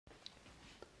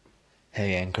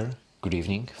Hey Anchor, good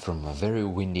evening from a very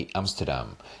windy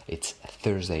Amsterdam. It's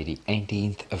Thursday the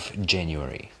 18th of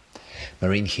January.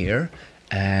 Marine here,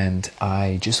 and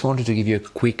I just wanted to give you a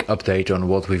quick update on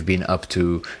what we've been up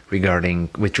to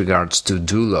with regards to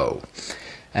Dulo.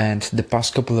 And the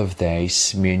past couple of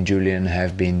days, me and Julian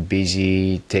have been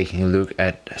busy taking a look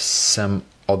at some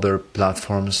other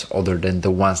platforms other than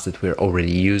the ones that we're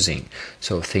already using.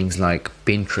 So things like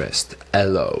Pinterest,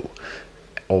 Ello,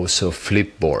 also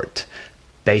Flipboard.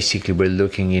 Basically, we're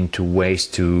looking into ways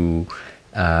to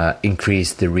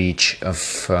increase the reach of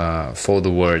for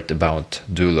the word about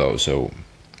Dulo. So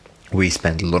we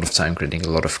spend a lot of time creating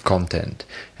a lot of content,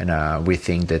 and we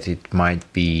think that it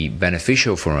might be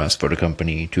beneficial for us, for the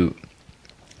company, to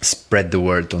spread the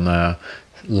word on a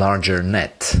larger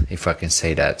net, if I can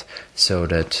say that, so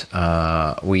that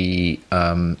we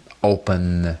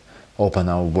open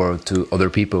our world to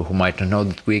other people who might not know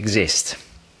that we exist.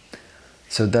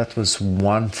 So that was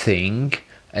one thing.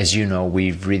 As you know,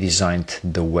 we've redesigned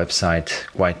the website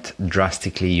quite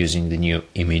drastically using the new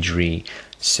imagery.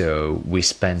 So we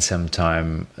spent some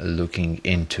time looking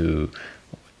into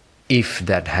if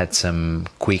that had some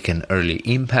quick and early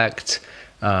impact.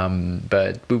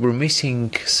 But we were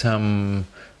missing some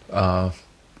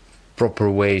proper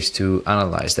ways to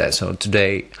analyze that. So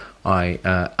today I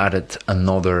added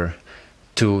another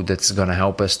tool that's going to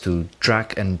help us to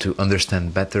track and to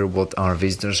understand better what our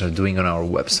visitors are doing on our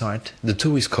website. The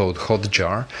tool is called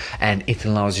Hotjar, and it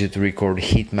allows you to record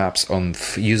heat maps on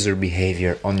user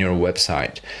behavior on your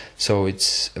website. So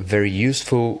it's very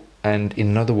useful, and in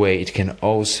another way it can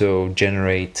also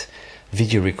generate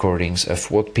video recordings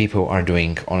of what people are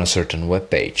doing on a certain web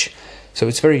page. So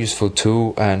it's a very useful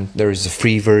tool, and there is a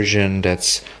free version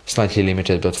that's slightly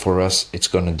limited, but for us it's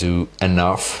going to do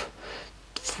enough.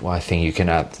 I think you can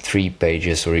add 3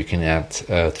 pages, or you can add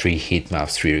 3 heat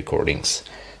maps, 3 recordings,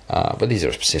 but these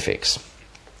are specifics.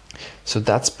 So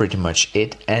that's pretty much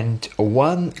it. And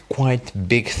one quite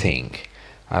big thing,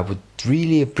 I would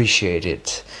really appreciate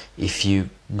it if you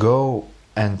go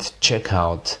and check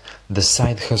out the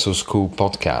Side Hustle School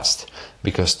podcast,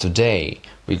 because today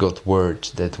we got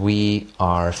word that we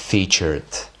are featured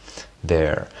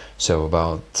there. So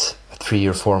about 3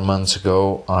 or 4 months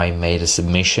ago, I made a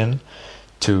submission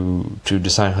to the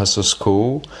Side Hustle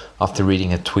School after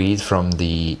reading a tweet from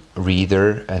the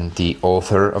reader and the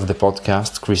author of the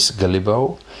podcast, Chris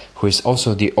Galibo, who is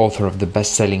also the author of the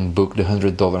best-selling book, The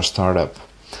 $100 Startup.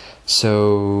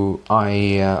 So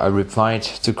I replied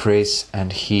to Chris,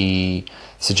 and he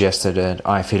suggested that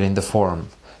I fill in the form.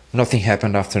 Nothing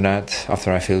happened after that,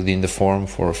 after I filled in the form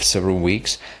for several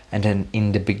weeks. And then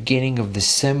in the beginning of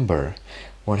December,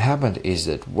 what happened is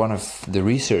that one of the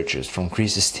researchers from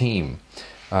Chris's team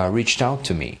reached out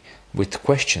to me with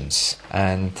questions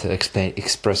and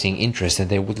expressing interest that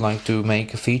they would like to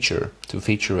make a feature, to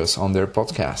feature us on their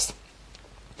podcast.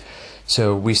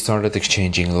 So we started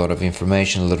exchanging a lot of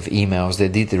information, a lot of emails. They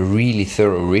did a really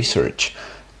thorough research,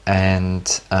 and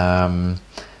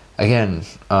didn't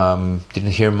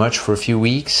hear much for a few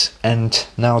weeks. And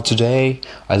now today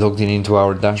I logged into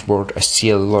our dashboard. I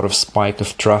see a lot of spike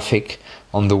of traffic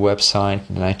on the website,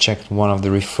 and I checked one of the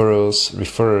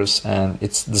referrers, and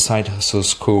it's the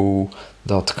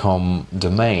sidehustleschool.com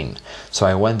domain. So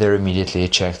I went there immediately,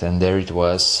 checked, and there it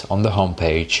was on the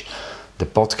homepage, the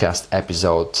podcast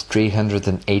episode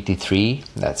 383.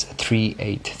 That's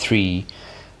 383.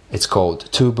 It's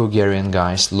called 2 Bulgarian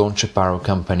Guys Launch Apparel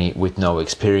Company with No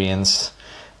Experience.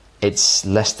 It's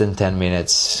less than 10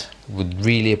 minutes. Would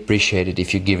really appreciate it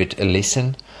if you give it a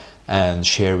listen and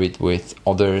share it with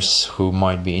others who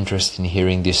might be interested in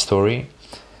hearing this story.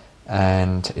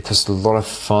 And it was a lot of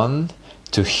fun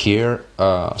to hear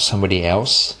somebody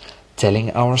else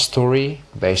telling our story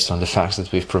based on the facts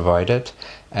that we've provided.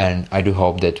 And I do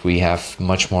hope that we have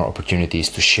much more opportunities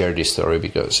to share this story,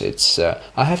 because it's,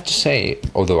 I have to say,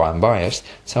 although I'm biased,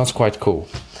 it sounds quite cool.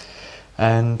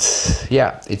 And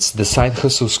yeah, it's the Side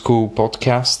Hustle School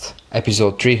podcast,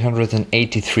 episode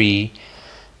 383.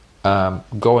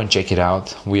 Go and check it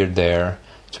out. We're there.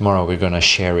 Tomorrow we're gonna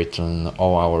share it on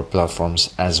all our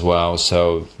platforms as well,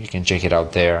 so you can check it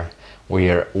out there.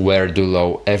 We're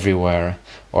Weardulo everywhere,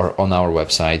 or on our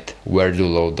website,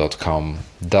 weardulo.com,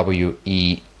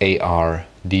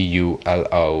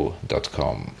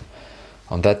 weardulo.com.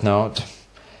 On that note,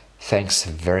 thanks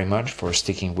very much for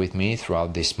sticking with me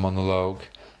throughout this monologue,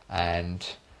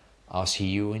 and I'll see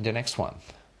you in the next one.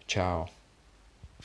 Ciao.